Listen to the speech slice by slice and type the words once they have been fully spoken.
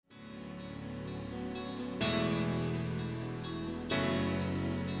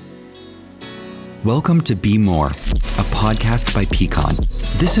Welcome to Be More, a podcast by Peakon.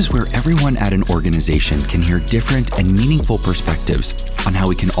 This is where everyone at an organization can hear different and meaningful perspectives on how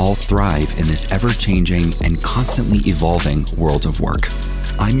we can all thrive in this ever-changing and constantly evolving world of work.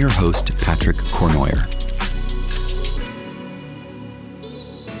 I'm your host, Patrick Cournoyer.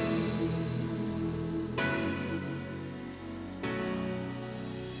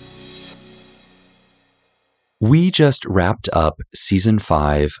 We just wrapped up season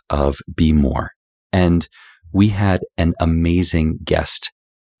 5 of Be More, and we had an amazing guest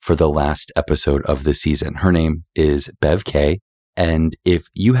for the last episode of the season. Her name is Bev Kay, and if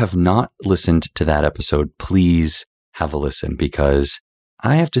you have not listened to that episode, please have a listen because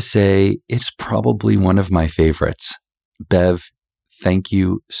I have to say it's probably one of my favorites. Bev, thank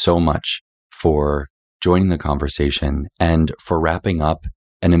you so much for joining the conversation and for wrapping up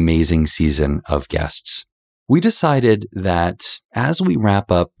an amazing season of guests. We decided that as we wrap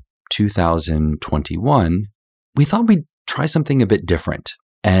up 2021, we thought we'd try something a bit different.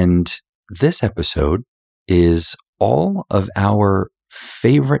 And this episode is all of our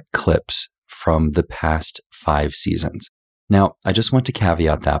favorite clips from the past 5 seasons. Now, I just want to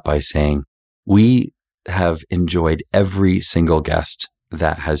caveat that by saying we have enjoyed every single guest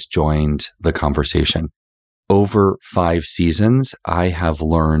that has joined the conversation. Over 5 seasons, I have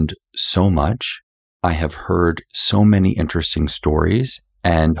learned so much. I have heard so many interesting stories,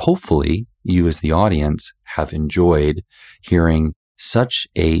 and hopefully you as the audience have enjoyed hearing such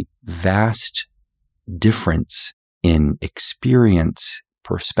a vast difference in experience,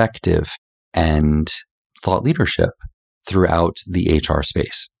 perspective, and thought leadership throughout the HR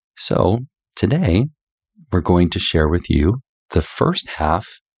space. So today, we're going to share with you the first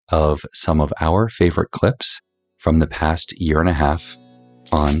half of some of our favorite clips from the past year and a half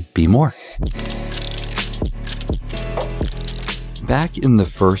on Be More. Back in the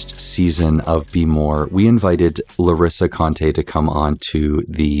first season of Be More, we invited Larissa Conte to come on to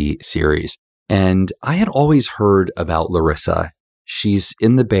the series. And I had always heard about Larissa. She's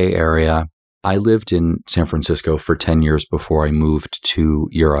in the Bay Area. I lived in San Francisco for 10 years before I moved to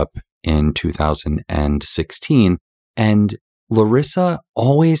Europe in 2016. And Larissa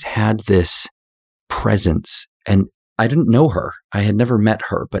always had this presence. And I didn't know her. I had never met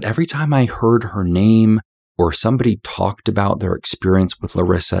her. But every time I heard her name, or somebody talked about their experience with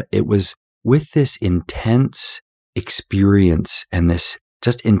Larissa, it was with this intense experience and this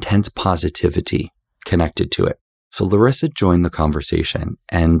just intense positivity connected to it. So Larissa joined the conversation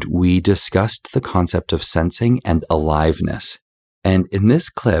and we discussed the concept of sensing and aliveness. And in this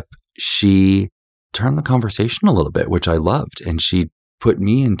clip, she turned the conversation a little bit, which I loved. And she put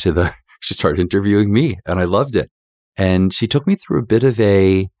me into she started interviewing me and I loved it. And she took me through a bit of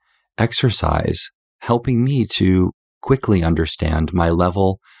a exercise helping me to quickly understand my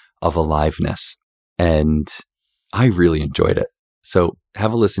level of aliveness. And I really enjoyed it. So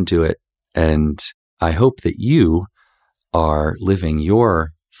have a listen to it. And I hope that you are living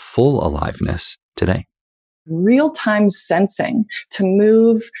your full aliveness today. Real-time sensing to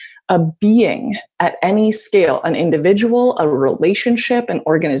move a being at any scale, an individual, a relationship, an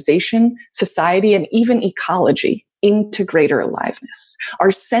organization, society, and even ecology, into greater aliveness.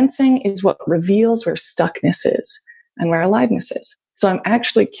 Our sensing is what reveals where stuckness is and where aliveness is. So I'm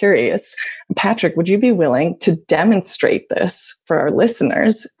actually curious, Patrick, would you be willing to demonstrate this for our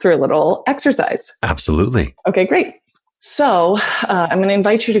listeners through a little exercise? Absolutely. Okay, great. So I'm going to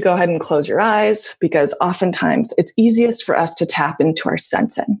invite you to go ahead and close your eyes because oftentimes it's easiest for us to tap into our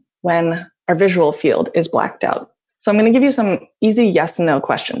sensing when our visual field is blacked out. So I'm going to give you some easy yes and no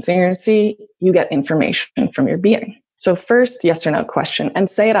questions. And you're going to see you get information from your being. So first, yes or no question, and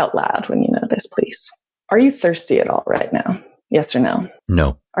say it out loud when you know this, please. Are you thirsty at all right now? Yes or no?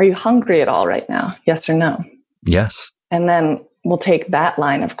 No. Are you hungry at all right now? Yes or no? Yes. And then we'll take that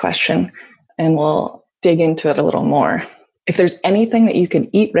line of question and we'll dig into it a little more. If there's anything that you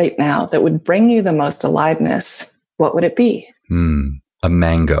can eat right now that would bring you the most aliveness, what would it be? A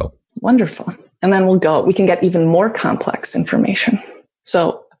mango. Wonderful. And then we can get even more complex information.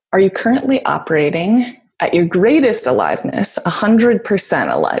 So are you currently operating at your greatest aliveness,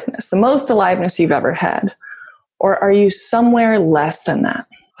 100% aliveness, the most aliveness you've ever had? Or are you somewhere less than that?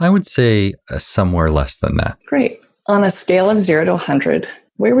 I would say somewhere less than that. Great. On a scale of 0 to 100,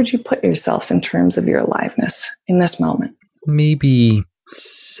 where would you put yourself in terms of your aliveness in this moment? Maybe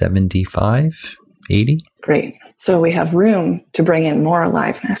 75, 80. Great. So we have room to bring in more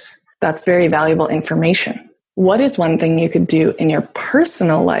aliveness. That's very valuable information. What is one thing you could do in your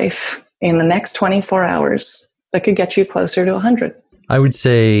personal life in the next 24 hours that could get you closer to 100? I would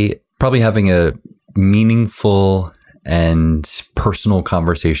say probably having a meaningful and personal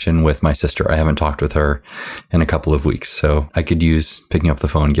conversation with my sister. I haven't talked with her in a couple of weeks, so I could use picking up the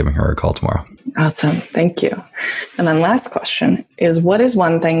phone and giving her a call tomorrow. Awesome. Thank you. And then last question is, what is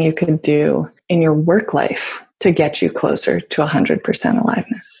one thing you could do in your work life to get you closer to 100%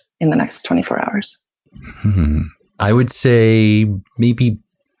 aliveness in the next 24 hours? I would say maybe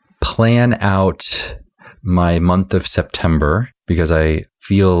plan out my month of September, because I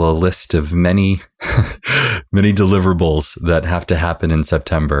feel a list of many, many deliverables that have to happen in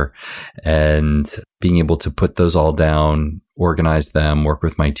September, and being able to put those all down, organize them, work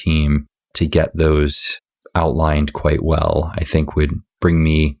with my team to get those outlined quite well, I think would bring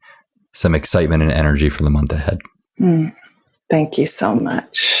me some excitement and energy for the month ahead. Thank you so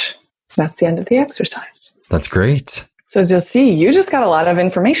much. That's the end of the exercise. That's great. So as you'll see, you just got a lot of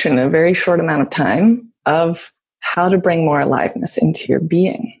information in a very short amount of time of how to bring more aliveness into your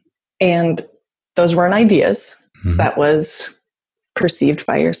being. And those weren't ideas. That was perceived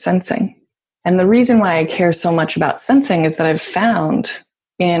by your sensing. And the reason why I care so much about sensing is that I've found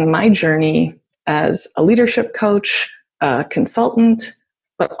in my journey as a leadership coach, a consultant,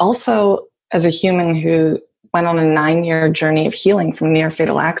 but also as a human who went on a 9-year journey of healing from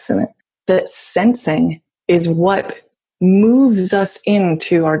near-fatal accident, that sensing is what moves us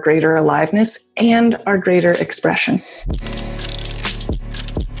into our greater aliveness and our greater expression.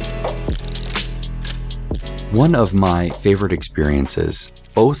 One of my favorite experiences,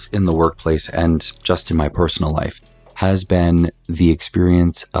 both in the workplace and just in my personal life, has been the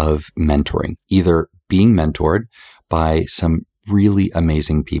experience of mentoring, either being mentored by some really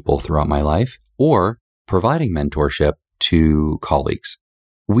amazing people throughout my life or providing mentorship to colleagues.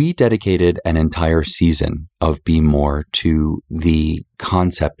 We dedicated an entire season of Be More to the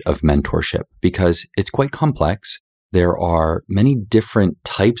concept of mentorship because it's quite complex. There are many different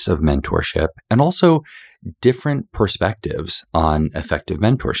types of mentorship and also different perspectives on effective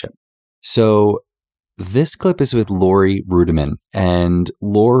mentorship. So this clip is with Lori Rudiman, and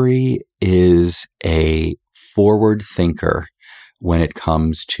Lori is a forward thinker when it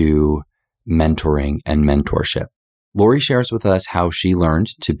comes to mentoring and mentorship. Lori shares with us how she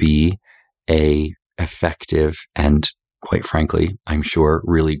learned to be a effective and, quite frankly, I'm sure,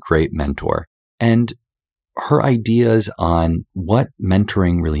 really great mentor, and her ideas on what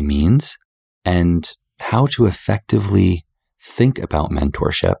mentoring really means and how to effectively think about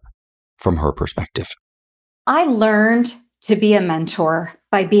mentorship from her perspective. I learned to be a mentor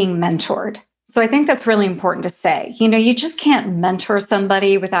by being mentored. So I think that's really important to say. You just can't mentor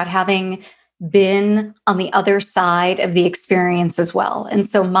somebody without having been on the other side of the experience as well. And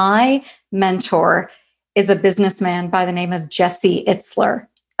so my mentor is a businessman by the name of Jesse Itzler.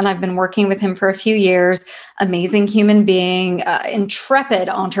 And I've been working with him for a few years. Amazing human being, intrepid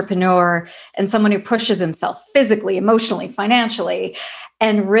entrepreneur, and someone who pushes himself physically, emotionally, financially,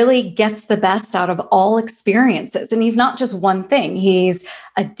 and really gets the best out of all experiences. And he's not just one thing. He's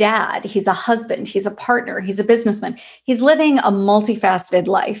a dad, he's a husband, he's a partner, he's a businessman. He's living a multifaceted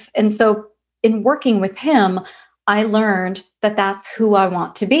life. And so in working with him, I learned that that's who I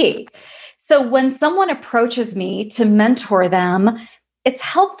want to be. So when someone approaches me to mentor them, it's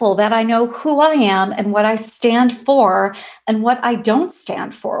helpful that I know who I am and what I stand for and what I don't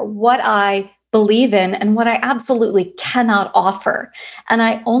stand for, what I believe in and what I absolutely cannot offer. And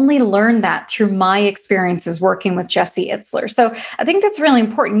I only learned that through my experiences working with Jesse Itzler. So I think that's really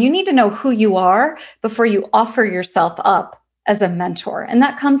important. You need to know who you are before you offer yourself up as a mentor. And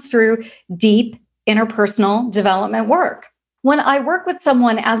that comes through deep interpersonal development work. When I work with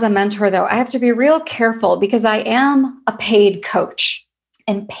someone as a mentor, though, I have to be real careful because I am a paid coach.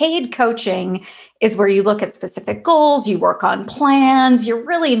 And paid coaching is where you look at specific goals, you work on plans, you're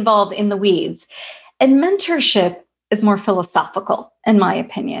really involved in the weeds. And mentorship is more philosophical, in my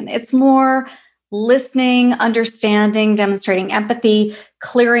opinion. It's more listening, understanding, demonstrating empathy,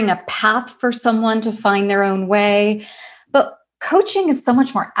 clearing a path for someone to find their own way. But coaching is so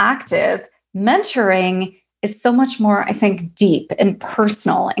much more active. Mentoring is so much more, I think, deep and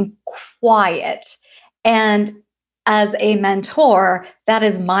personal and quiet. And as a mentor, that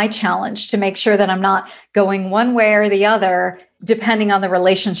is my challenge, to make sure that I'm not going one way or the other, depending on the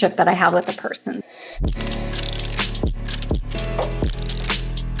relationship that I have with the person.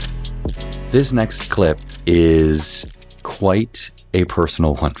 This next clip is quite a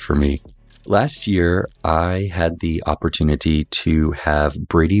personal one for me. Last year, I had the opportunity to have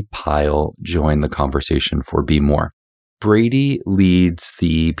Brady Pyle join the conversation for Be More. Brady leads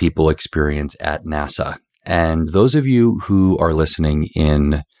the people experience at NASA. And those of you who are listening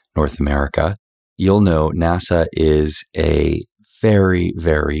in North America, you'll know NASA is a very,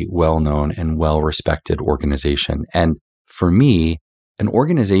 very well-known and well-respected organization. And for me, an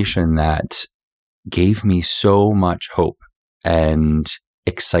organization that gave me so much hope and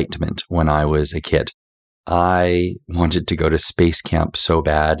excitement when I was a kid. I wanted to go to space camp so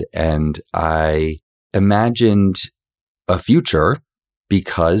bad, and I imagined a future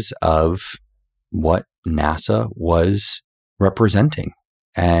because of what NASA was representing.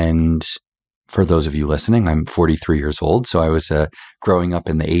 And for those of you listening, I'm 43 years old, so I was growing up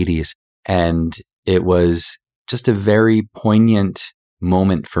in the 80s, and it was just a very poignant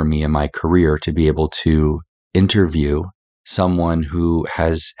moment for me in my career to be able to interview someone who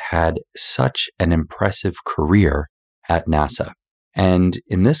has had such an impressive career at NASA. And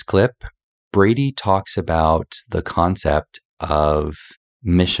in this clip, Brady talks about the concept of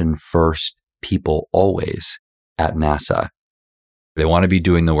mission first, people always at NASA. They want to be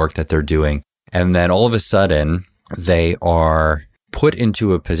doing the work that they're doing. And then all of a sudden, they are put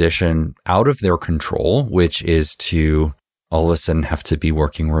into a position out of their control, which is to all of a sudden have to be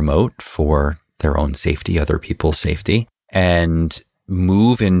working remote for their own safety, other people's safety, and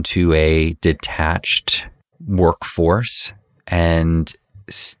move into a detached workforce and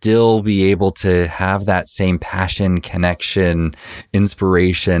still be able to have that same passion, connection,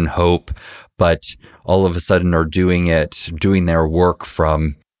 inspiration, hope, but all of a sudden are doing their work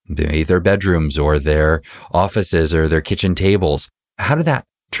from their bedrooms or their offices or their kitchen tables. How did that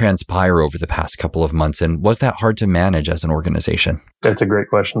transpire over the past couple of months? And was that hard to manage as an organization? That's a great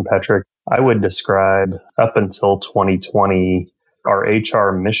question, Patrick. I would describe up until 2020, our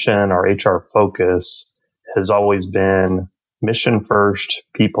HR mission, our HR focus has always been mission first,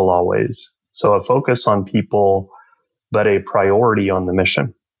 people always. So a focus on people, but a priority on the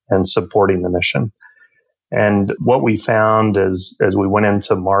mission and supporting the mission. And what we found as we went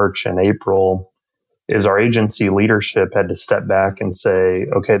into March and April is our agency leadership had to step back and say,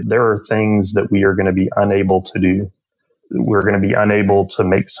 okay, there are things that we are going to be unable to do. We're going to be unable to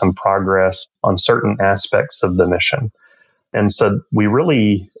make some progress on certain aspects of the mission. And so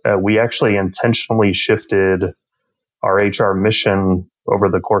we actually intentionally shifted our HR mission over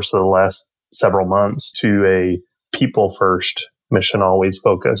the course of the last several months to a people first, mission always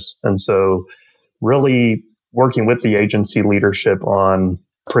focus. And so really working with the agency leadership on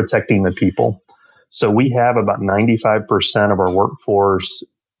protecting the people. So we have about 95% of our workforce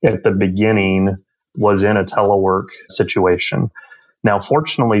at the beginning was in a telework situation. Now,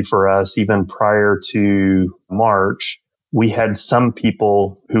 fortunately for us, even prior to March, we had some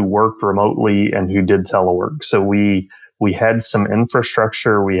people who worked remotely and who did telework. So we had some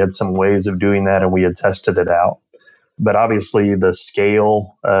infrastructure, we had some ways of doing that, and we had tested it out. But obviously, the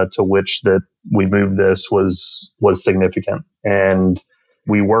scale to which that we moved this was significant, and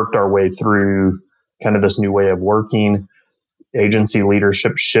we worked our way through kind of this new way of working. Agency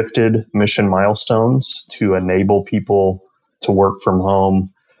leadership shifted mission milestones to enable people to work from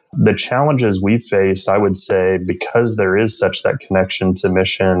home. The challenges we faced, I would say, because there is such that connection to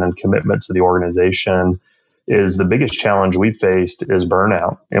mission and commitment to the organization, is the biggest challenge we faced is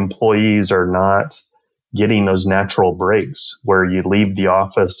burnout. Employees are not getting those natural breaks where you leave the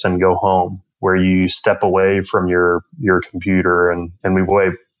office and go home, where you step away from your computer and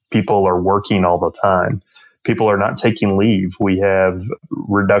people are working all the time. People are not taking leave. We have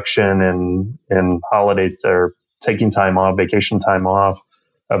reduction in holidays or taking time off, vacation time off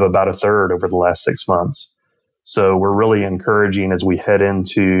of about a third over the last 6 months. So we're really encouraging as we head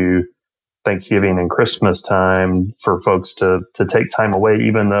into Thanksgiving and Christmas time for folks to take time away,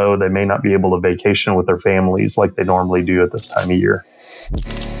 even though they may not be able to vacation with their families like they normally do at this time of year.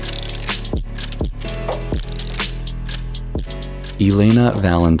 Elena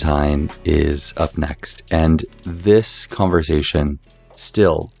Valentine is up next, and this conversation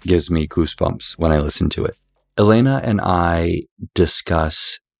still gives me goosebumps when I listen to it. Elena and I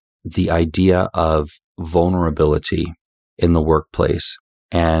discuss the idea of vulnerability in the workplace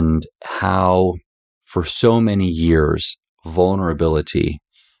and how for so many years, vulnerability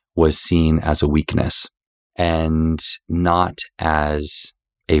was seen as a weakness and not as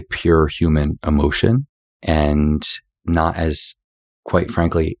a pure human emotion and not as, quite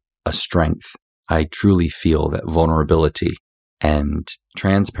frankly, a strength. I truly feel that vulnerability and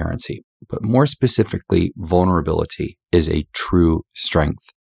transparency, but more specifically, vulnerability is a true strength.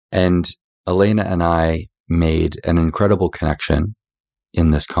 And Elena and I made an incredible connection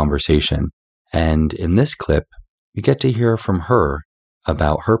in this conversation. And in this clip, you get to hear from her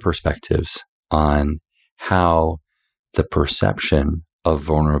about her perspectives on how the perception of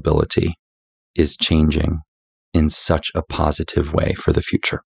vulnerability is changing in such a positive way for the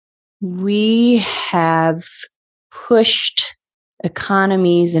future. We have pushed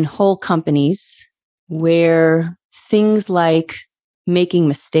economies and whole companies where things like making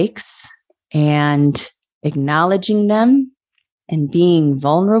mistakes and acknowledging them and being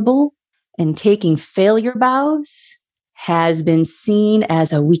vulnerable and taking failure bows has been seen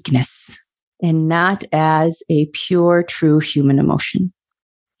as a weakness and not as a pure, true human emotion.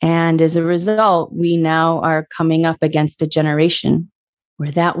 And as a result, we now are coming up against a generation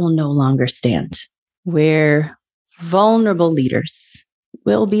where that will no longer stand, where vulnerable leaders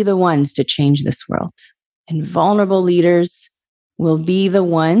will be the ones to change this world. And vulnerable leaders will be the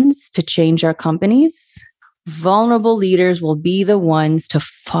ones to change our companies. Vulnerable leaders will be the ones to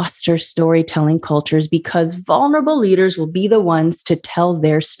foster storytelling cultures, because vulnerable leaders will be the ones to tell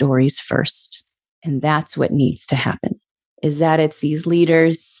their stories first. And that's what needs to happen, is that it's these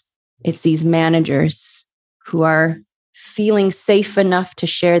leaders, it's these managers who are feeling safe enough to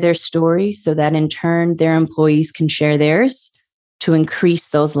share their story so that in turn their employees can share theirs to increase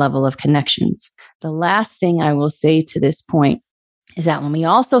those level of connections. The last thing I will say to this point is that when we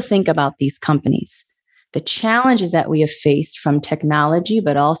also think about these companies, the challenges that we have faced from technology,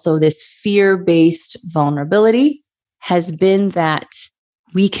 but also this fear-based vulnerability, has been that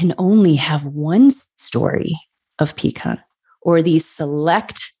we can only have one story of pecan, or these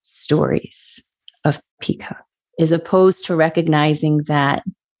select stories of pecan, as opposed to recognizing that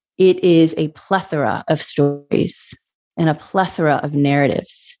it is a plethora of stories and a plethora of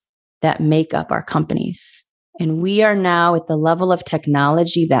narratives that make up our companies. And we are now at the level of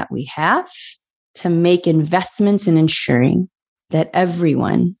technology that we have to make investments in ensuring that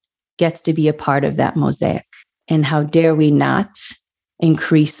everyone gets to be a part of that mosaic. And how dare we not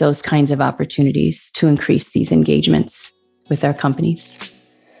increase those kinds of opportunities to increase these engagements with our companies.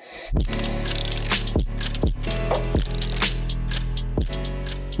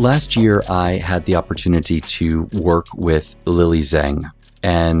 Last year, I had the opportunity to work with Lily Zheng.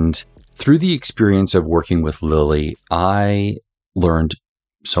 And through the experience of working with Lily, I learned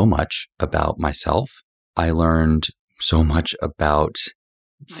so much about myself. I learned so much about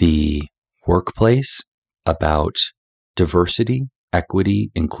the workplace, about diversity,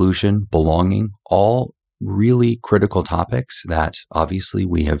 equity, inclusion, belonging, all really critical topics that obviously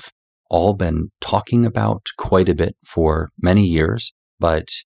we have all been talking about quite a bit for many years, but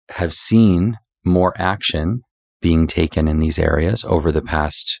have seen more action being taken in these areas over the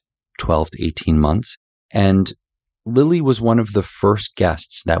past 12 to 18 months. And Lily was one of the first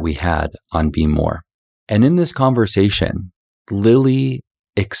guests that we had on Be More. And in this conversation, Lily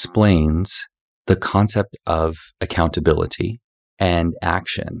explains the concept of accountability and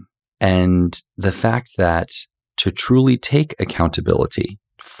action, and the fact that to truly take accountability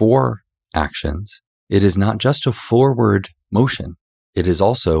for actions, it is not just a forward motion, it is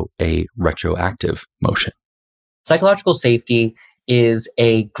also a retroactive motion. Psychological safety is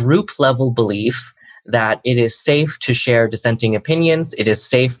a group level belief that it is safe to share dissenting opinions. It is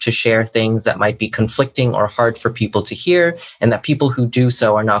safe to share things that might be conflicting or hard for people to hear, and that people who do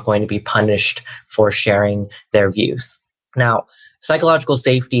so are not going to be punished for sharing their views. Now, psychological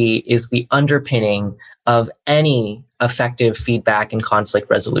safety is the underpinning of any effective feedback and conflict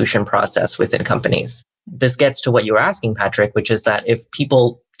resolution process within companies. This gets to what you were asking, Patrick, which is that if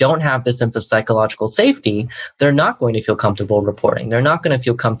people don't have the sense of psychological safety, they're not going to feel comfortable reporting. They're not going to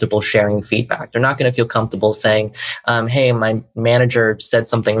feel comfortable sharing feedback. They're not going to feel comfortable saying, hey, my manager said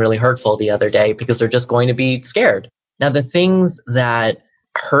something really hurtful the other day, because they're just going to be scared. Now, the things that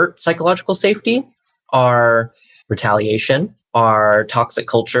hurt psychological safety are retaliation, are toxic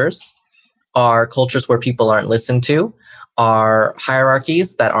cultures, are cultures where people aren't listened to, are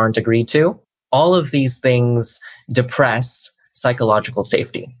hierarchies that aren't agreed to. All of these things depress psychological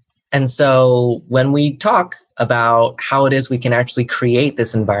safety. And so when we talk about how it is we can actually create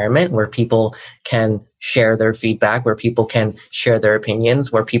this environment where people can share their feedback, where people can share their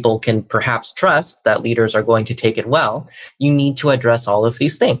opinions, where people can perhaps trust that leaders are going to take it well, you need to address all of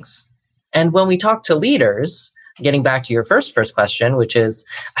these things. And when we talk to leaders, getting back to your first question, which is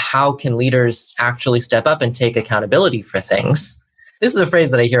how can leaders actually step up and take accountability for things? This is a phrase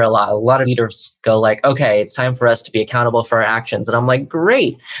that I hear a lot. A lot of leaders go like, okay, it's time for us to be accountable for our actions. And I'm like,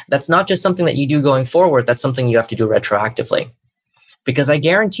 great. That's not just something that you do going forward. That's something you have to do retroactively. Because I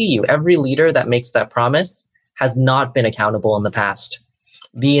guarantee you, every leader that makes that promise has not been accountable in the past.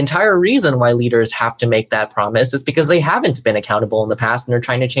 The entire reason why leaders have to make that promise is because they haven't been accountable in the past and they're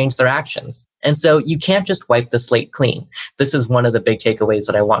trying to change their actions. And so you can't just wipe the slate clean. This is one of the big takeaways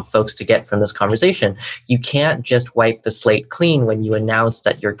that I want folks to get from this conversation. You can't just wipe the slate clean when you announce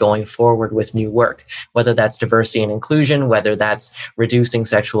that you're going forward with new work, whether that's diversity and inclusion, whether that's reducing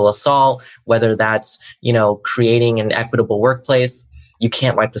sexual assault, whether that's, creating an equitable workplace. You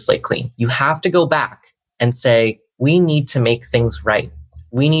can't wipe the slate clean. You have to go back and say, we need to make things right.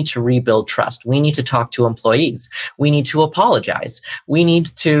 We need to rebuild trust. We need to talk to employees. We need to apologize. We need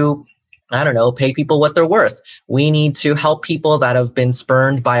to, pay people what they're worth. We need to help people that have been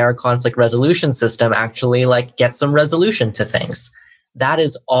spurned by our conflict resolution system actually get some resolution to things. That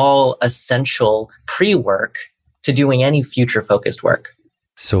is all essential pre-work to doing any future focused work.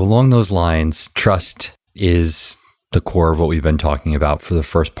 So along those lines, trust is the core of what we've been talking about for the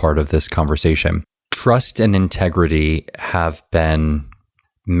first part of this conversation. Trust and integrity have been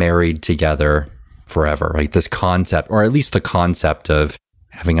married together forever. This concept, or at least the concept of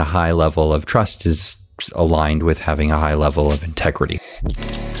having a high level of trust, is aligned with having a high level of integrity.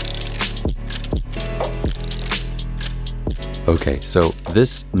 Okay, so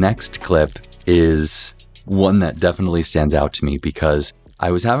this next clip is one that definitely stands out to me because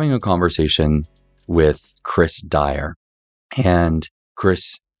I was having a conversation with Chris Dyer, and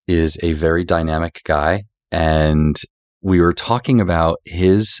Chris is a very dynamic guy, and we were talking about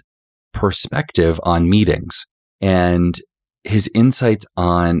his perspective on meetings and his insights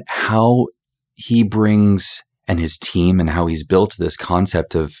on how he brings, and his team, and how he's built this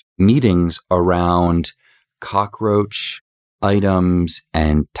concept of meetings around cockroach items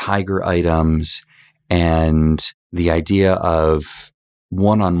and tiger items, and the idea of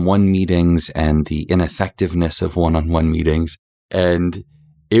one-on-one meetings and the ineffectiveness of one-on-one meetings. And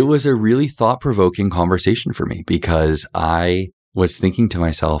it was a really thought-provoking conversation for me because I was thinking to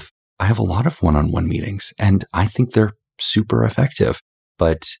myself, I have a lot of one-on-one meetings and I think they're super effective.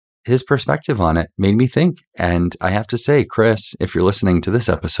 But his perspective on it made me think. And I have to say, Chris, if you're listening to this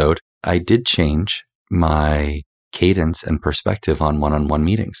episode, I did change my cadence and perspective on one-on-one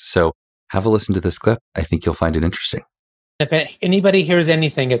meetings. So have a listen to this clip. I think you'll find it interesting. If anybody hears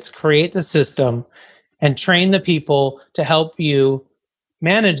anything, it's create the system and train the people to help you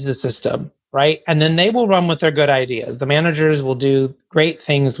manage the system, right? And then they will run with their good ideas. The managers will do great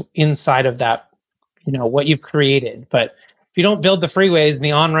things inside of that, what you've created. But if you don't build the freeways and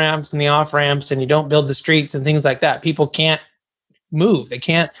the on-ramps and the off-ramps, and you don't build the streets and things like that, people can't move. They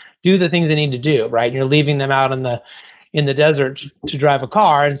can't do the things they need to do, right? And you're leaving them out in the desert to drive a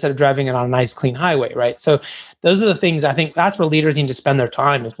car instead of driving it on a nice, clean highway, right? So those are the things I think that's where leaders need to spend their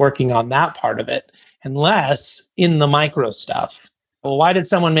time, is working on that part of it, and less in the micro stuff. Well, why did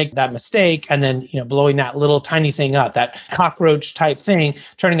someone make that mistake? And then, blowing that little tiny thing up, that cockroach type thing,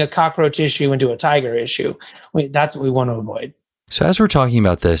 turning a cockroach issue into a tiger issue. That's what we want to avoid. So as we're talking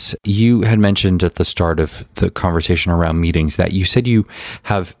about this, you had mentioned at the start of the conversation around meetings that you said you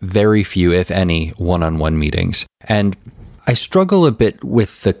have very few, if any, one-on-one meetings. And I struggle a bit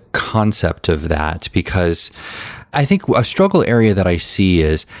with the concept of that, because I think a struggle area that I see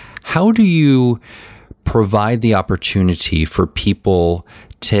is, how do you provide the opportunity for people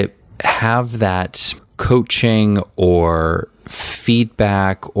to have that coaching or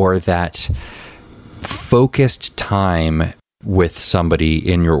feedback or that focused time with somebody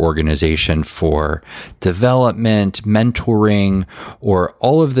in your organization for development, mentoring, or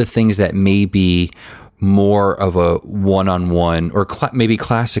all of the things that may be more of a one-on-one, or maybe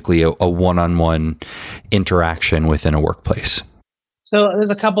classically a one-on-one interaction within a workplace? So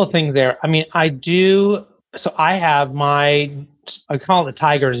there's a couple of things there. I mean, I have I call it the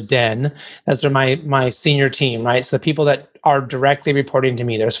Tiger's Den. That's my senior team, right? So the people that are directly reporting to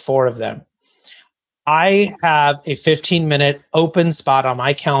me, there's 4 of them. I have a 15-minute open spot on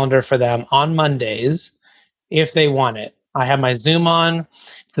my calendar for them on Mondays if they want it. I have my Zoom on.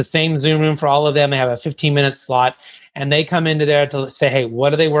 It's the same Zoom room for all of them. They have a 15-minute slot, and they come into there to say, hey,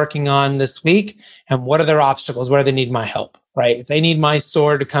 what are they working on this week? And what are their obstacles? Where do they need my help? Right? If they need my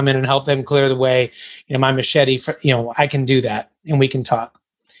sword to come in and help them clear the way, my machete, I can do that, and we can talk.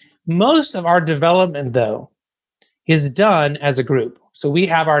 Most of our development, though, is done as a group. So we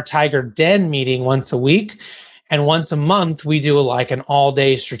have our Tiger Den meeting once a week, and once a month we do an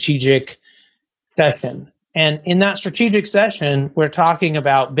all-day strategic session. And in that strategic session, we're talking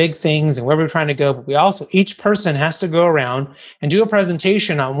about big things and where we're trying to go, but we also, each person has to go around and do a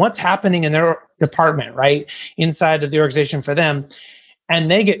presentation on what's happening in their department, right, inside of the organization for them.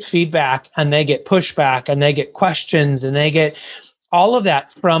 And they get feedback, and they get pushback, and they get questions, and they get all of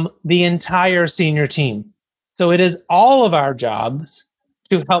that from the entire senior team. So it is all of our jobs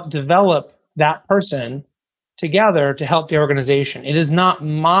to help develop that person together to help the organization. It is not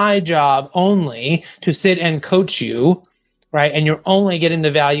my job only to sit and coach you, right? And you're only getting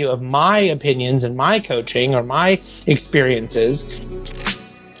the value of my opinions and my coaching or my experiences.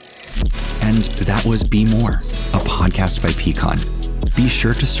 And that was Be More, a podcast by Pecan. Be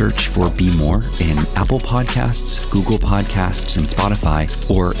sure to search for Be More in Apple Podcasts, Google Podcasts, and Spotify,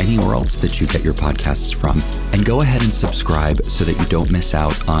 or anywhere else that you get your podcasts from. And go ahead and subscribe so that you don't miss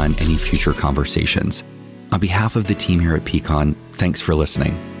out on any future conversations. On behalf of the team here at Pecan, thanks for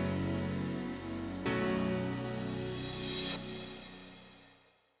listening.